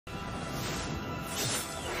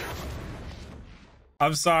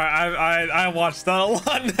I'm sorry, I watched that a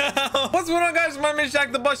lot now. What's going on, guys? My name is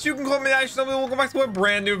JackTheBus. You can call me iShinobi. Welcome back to a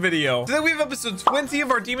brand new video. Today we have episode 20 of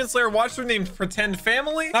our Demon Slayer watch through named Pretend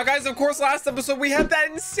Family. Now, guys, of course, last episode we had that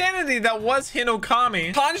insanity that was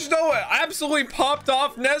Hinokami. Tanjiro absolutely popped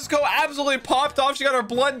off. Nezuko absolutely popped off. She got her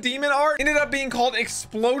blood demon art. Ended up being called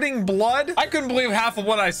Exploding Blood. I couldn't believe half of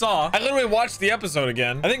what I saw. I literally watched the episode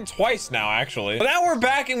again. I think twice now, actually. But now we're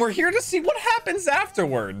back and we're here to see what happens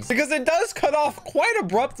afterwards, because it does cut off quite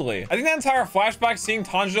abruptly. I think that entire flashback seeing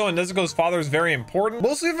Tanjiro and Nezuko's father is very important,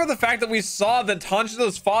 mostly for the fact that we saw that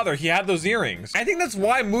Tanjiro's father, he had those earrings. I think that's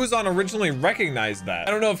why Muzan originally recognized that.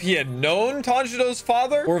 I don't know if he had known Tanjiro's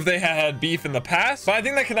father or if they had beef in the past, but I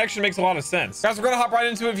think that connection makes a lot of sense. Guys, we're gonna hop right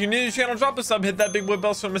into it. If you're new to the channel, drop a sub, hit that big boy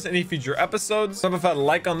bell so you don't miss any future episodes. Sub if I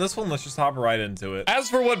like on this one. Let's just hop right into it. As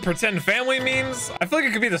for what Pretend Family means, I feel like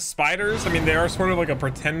it could be the spiders. I mean, they are sort of like a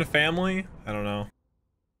pretend family. I don't know.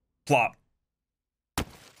 Plop.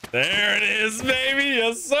 There it is, baby.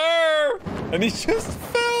 Yes, sir. And he just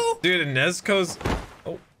fell. Dude, and Nezuko's...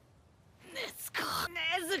 Oh.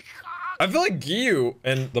 I feel like Giyu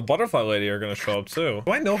and the butterfly lady are going to show up too.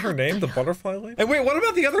 Do I know her name, the butterfly lady? And wait, what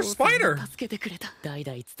about the other spider?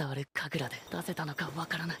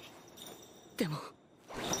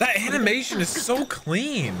 That animation is so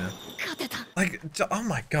clean. Like, oh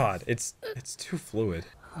my God. It's too fluid.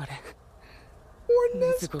 Poor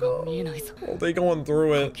Nezuko. Oh, they going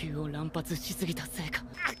through it.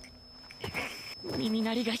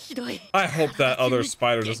 I hope that other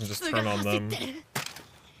spider doesn't just turn on them.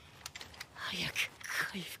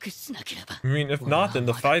 I mean, if not, then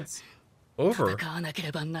the fight's over.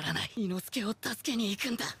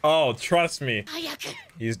 Oh, trust me.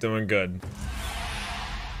 He's doing good.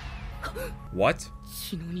 What?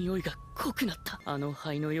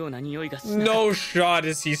 No shot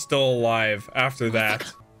is he still alive after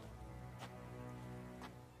that.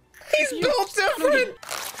 He's built different!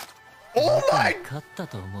 Oh my God,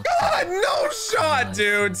 no shot,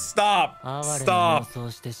 dude! Stop. Stop.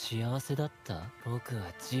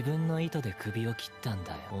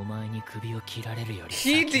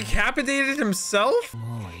 He decapitated himself?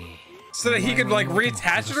 So that he could like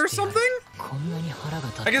reattach it or something?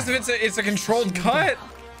 I guess if it's a controlled cut.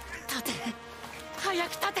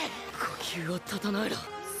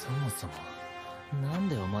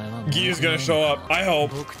 Giyu's gonna show up, I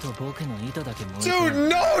hope. Dude,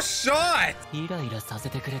 no shot!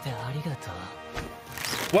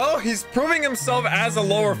 Well, he's proving himself as a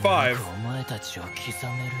lower 5.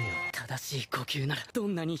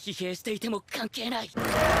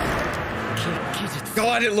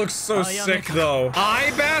 God, it looks so sick though.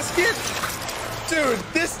 Eye basket? Dude,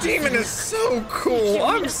 this demon is so cool.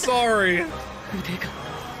 I'm sorry.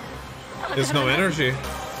 There's no energy.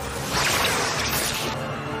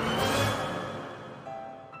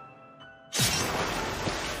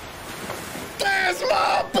 There's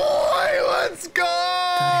my boy! Let's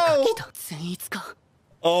go!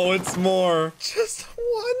 Oh, it's more. Just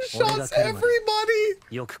one-shots everybody.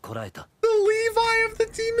 The Levi of the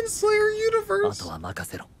Demon Slayer universe.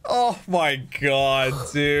 Oh my God,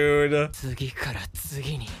 dude.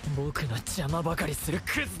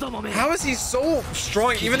 How is he so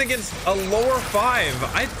strong even against a lower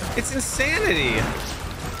 5? It's insanity.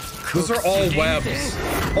 Those are all webs.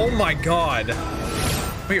 Oh my God.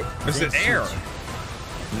 Wait, is it air?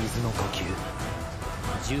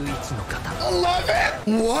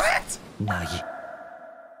 11? What?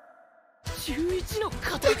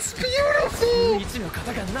 It's beautiful!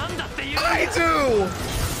 I do!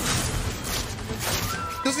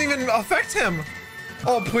 Doesn't even affect him.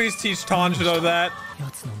 Oh, please teach Tanjiro that.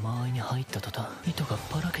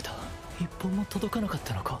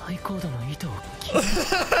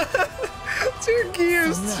 Dude,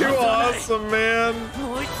 Giyu's too awesome, man.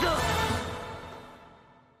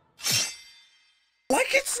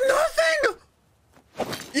 Like it's nothing!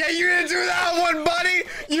 Yeah, you didn't do that one, buddy!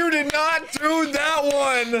 You did not do that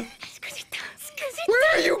one! Where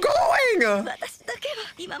are you going?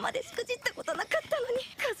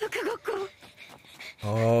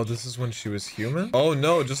 Oh, this is when she was human? Oh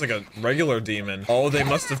no, just like a regular demon. Oh, they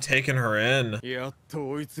must have taken her in.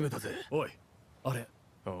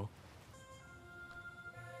 Oh.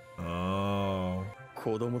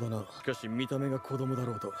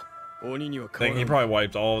 I think he probably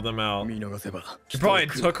wiped all of them out. He probably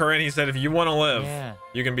took her in. He said, if you want to live,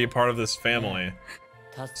 you can be part of this family.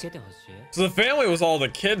 So the family was all the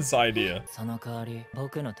kids' idea.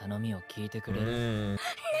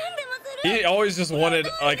 He always just wanted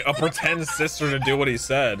like a pretend sister to do what he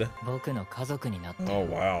said. Oh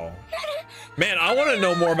wow. Man, I want to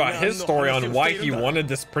know more about his story on why he wanted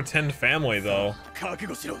this pretend family, though. I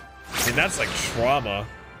mean, that's like trauma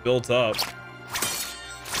built up.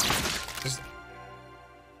 Just...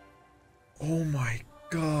 Oh my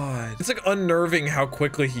god. It's like unnerving how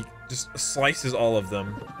quickly he just slices all of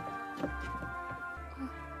them.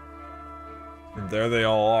 And there they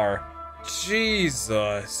all are.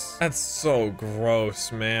 Jesus. That's so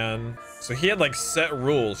gross, man. So he had like set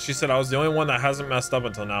rules. She said I was the only one that hasn't messed up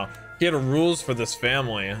until now. He had rules for this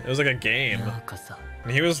family. It was like a game.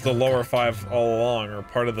 And he was the lower 5 all along, or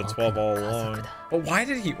part of the 12 all along. But why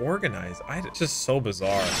did he organize? It's just so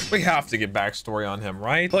bizarre. We have to get backstory on him,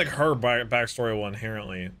 right? I feel like her backstory will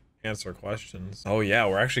inherently answer questions. Oh yeah,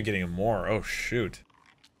 we're actually getting more. Oh shoot.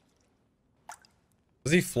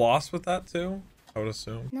 Does he floss with that too? I would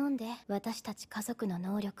assume.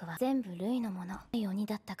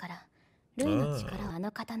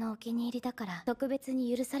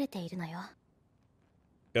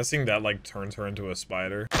 Guessing that like turns her into a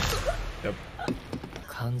spider. Yep.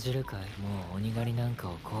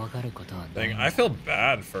 Dang, I feel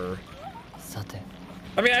bad for...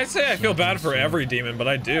 I mean, I'd say I feel bad for every demon, but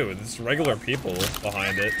I do. It's regular people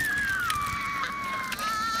behind it.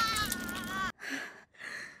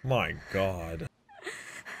 My god.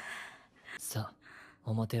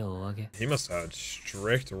 He must have had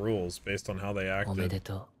strict rules based on how they acted.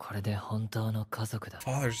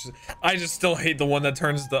 Fathers, I just still hate the one that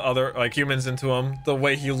turns the other like humans into him. The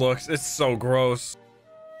way he looks, it's so gross.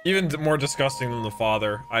 Even more disgusting than the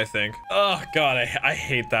father, I think. Oh god, I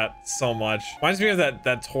hate that so much. Reminds me of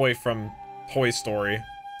that toy from Toy Story,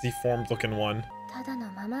 deformed looking one.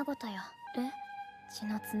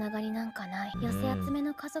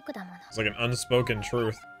 It's like an unspoken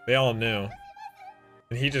truth. They all knew.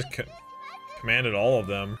 And he just commanded all of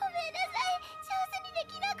them.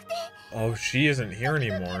 Oh, she isn't here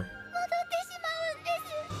anymore.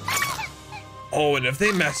 Oh, and if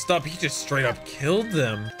they messed up, he just straight up killed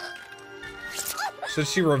them. So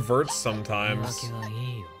she reverts sometimes.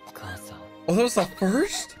 Oh, that was the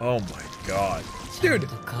first? Oh my god. Dude.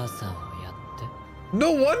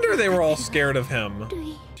 No wonder they were all scared of him.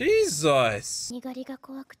 Jesus. So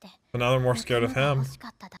now they're more scared of him.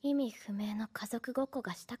 Kind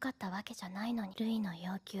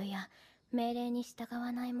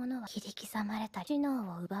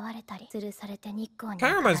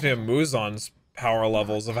of reminds me of Muzan's power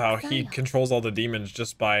levels, of how he controls all the demons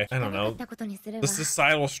just by, I don't know, the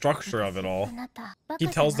societal structure of it all. He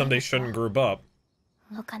tells them they shouldn't group up,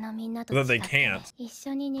 but that they can't.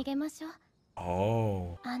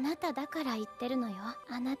 Oh.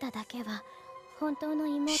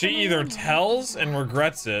 She either tells and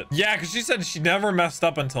regrets it. Yeah, because she said she never messed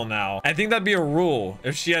up until now. I think that'd be a rule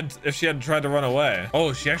if she had tried to run away.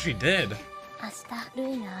 Oh, she actually did.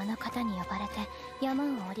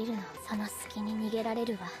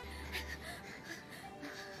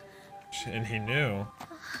 And he knew.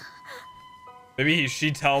 Maybe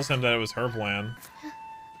she tells him that it was her plan.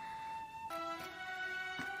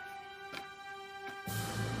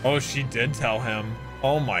 Oh, she did tell him.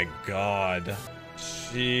 Oh my god.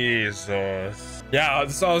 Jesus. Yeah,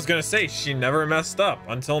 that's what I was gonna say. She never messed up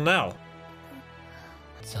until now.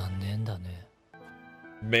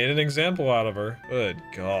 Made an example out of her. Good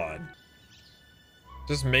god.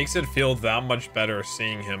 Just makes it feel that much better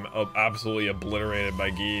seeing him absolutely obliterated by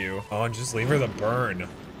Giyu. Oh, and just leave her to burn.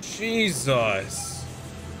 Jesus.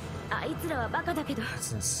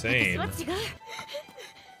 That's insane.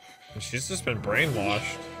 And she's just been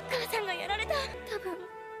brainwashed.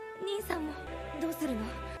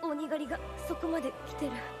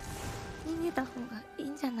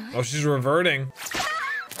 Oh, she's reverting.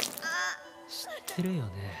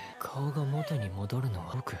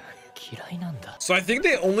 So I think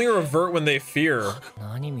they only revert when they fear.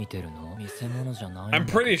 I'm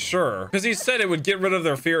pretty sure. Because he said it would get rid of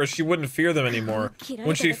their fear. She wouldn't fear them anymore.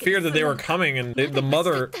 When she feared that they were coming and the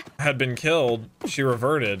mother had been killed, she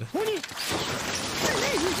reverted.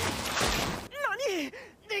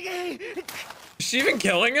 Is she even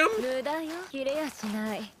killing him?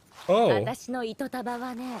 Oh.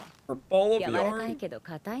 Her ball of yarn.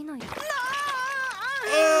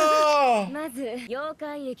 Oh!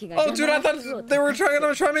 Oh, dude, I thought they were trying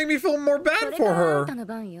to make me feel more bad for her.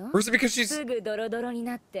 Or is it because she's... Ah,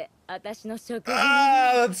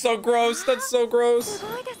 that's so gross. That's so gross.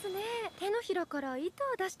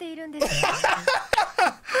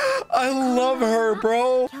 I love her,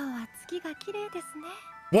 bro.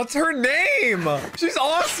 What's her name? She's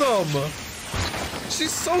awesome.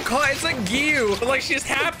 She's so kind. It's like Giyu, but like she's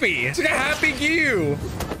happy. She's like a happy Giyu.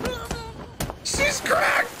 She's She's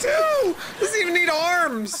cracked too! Doesn't even need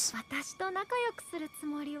arms!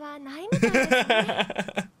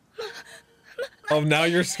 Oh, now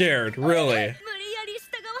you're scared, really?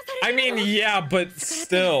 I mean, yeah, but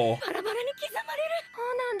still.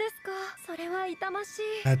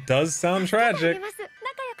 That does sound tragic.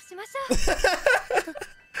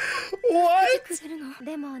 What? She's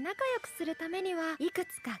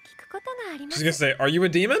gonna say, are you a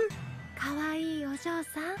demon?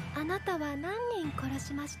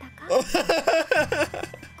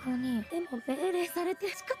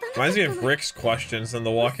 Reminds me of Rick's questions in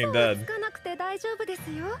The Walking Dead.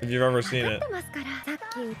 If you've ever seen it.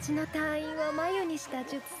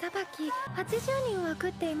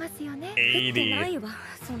 80.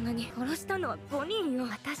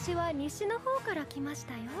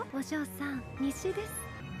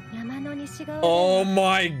 Oh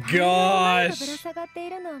my gosh!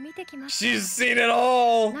 She's seen it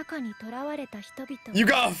all! You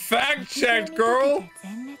got fact-checked, girl!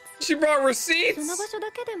 She brought receipts!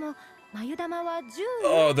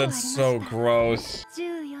 Oh, that's so gross. She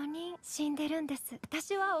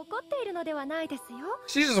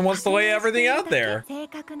just wants to lay everything out there.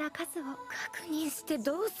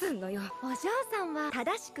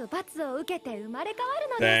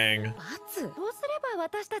 Dang.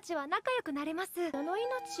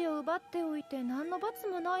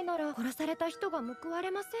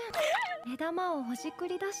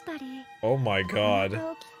 Oh my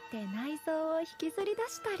god. Dude,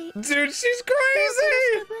 she's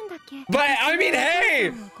crazy! But, I mean,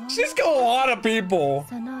 hey! She's killed a lot of people!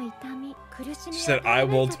 She said, I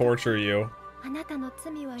will torture you.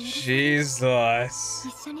 Jesus.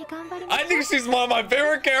 I think she's one of my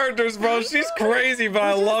favorite characters, bro. She's crazy, but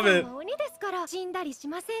I love it.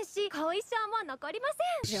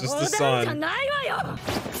 It's just the sun.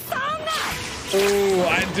 Ooh,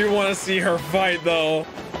 I do want to see her fight, though.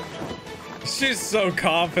 She's so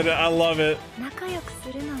confident. I love it.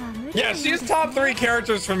 Yeah, she's top 3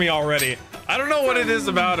 characters for me already. I don't know what it is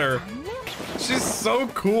about her. She's so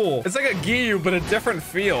cool. It's like a Giyu, but a different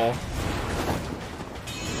feel.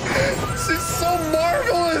 She's so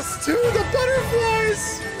marvelous, too. The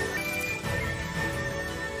butterflies.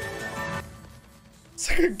 It's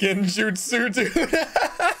like a genjutsu, dude.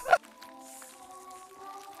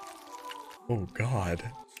 Oh, God.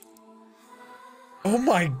 Oh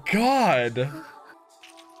my god!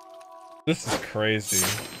 This is crazy.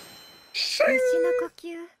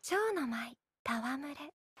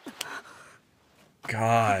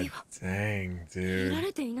 God dang, dude.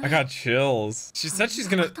 I got chills. She said she's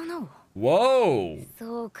gonna... Whoa!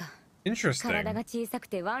 Interesting.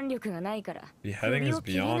 Beheading is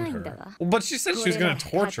beyond her. Well, but she said she was gonna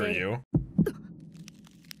torture you.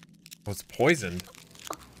 Oh, it's poisoned.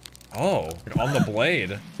 Oh, on the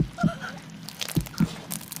blade.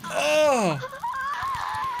 Oh!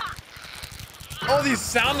 Oh, these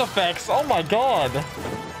sound effects! Oh my god!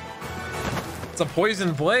 It's a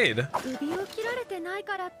poisoned blade.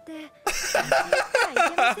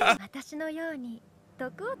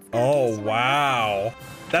 Oh wow,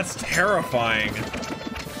 that's terrifying.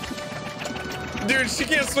 Dude, she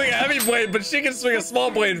can't swing a heavy blade, but she can swing a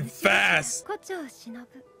small blade fast.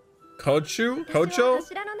 Kocho? Kocho?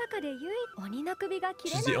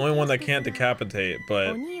 She's the only one that can't decapitate,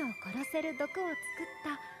 but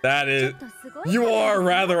that is... You are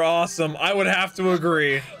rather awesome. I would have to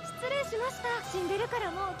agree.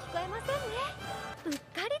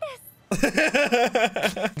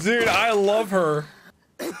 Dude, I love her.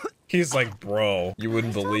 He's like, bro, you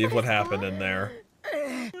wouldn't believe what happened in there.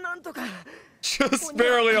 Just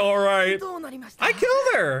barely all right. I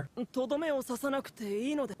killed her.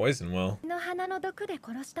 Poison will.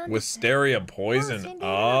 Wisteria poison.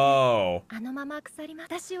 Oh. I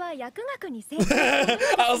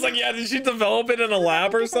was like, yeah, did she develop it in a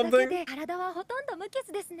lab or something? He's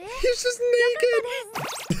just naked.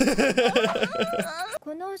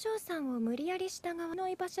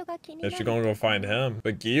 If she's gonna go find him.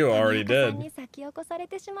 But Giyu already did.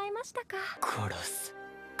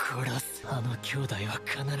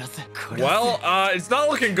 Well, it's not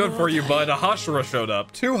looking good for you, bud. A Hashira showed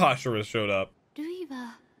up. 2 Hashiras showed up.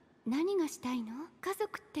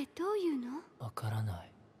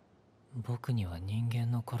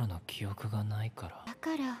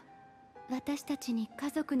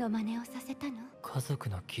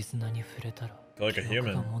 Like a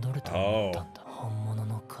human. Oh.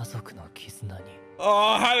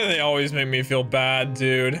 Oh, how do they always make me feel bad,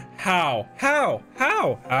 dude? How? How?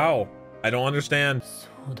 How? How? I don't understand.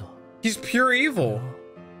 He's pure evil.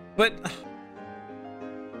 But...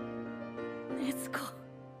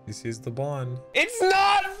 He sees the bond. It's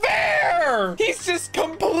not fair! He's just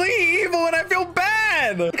complete evil and I feel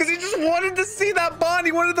bad! Because he just wanted to see that bond.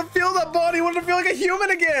 He wanted to feel that bond. He wanted to feel like a human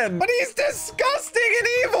again. But he's disgusting and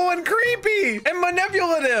evil and creepy and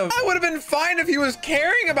manipulative. I would have been fine if he was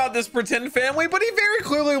caring about this pretend family, but he very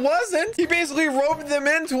clearly wasn't. He basically roped them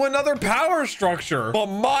into another power structure. Oh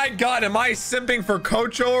my god, am I simping for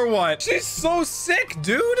Kocho or what? She's so sick,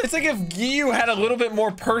 dude. It's like if Giyu had a little bit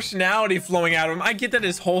more personality flowing out of him. I get that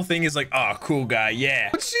his whole thing is like, oh, cool guy, yeah.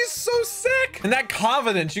 But she's so sick. And that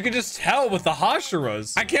confidence, you could just tell with the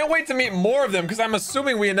Hashiras. I can't wait to meet more of them because I'm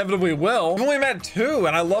assuming we inevitably will. We've only met 2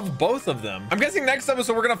 and I love both of them. I'm guessing next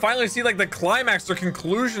episode we're gonna finally see like the climax or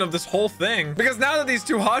conclusion of this whole thing. Because now that these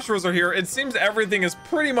 2 Hashiras are here, it seems everything is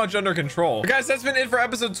pretty much under control. But guys, that's been it for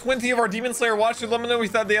episode 20 of our Demon Slayer watch. Let me know what you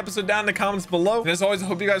thought of the episode down in the comments below. And as always, I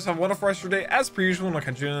hope you guys have a wonderful rest of your day as per usual, and I'll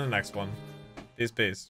catch you in the next one. Peace.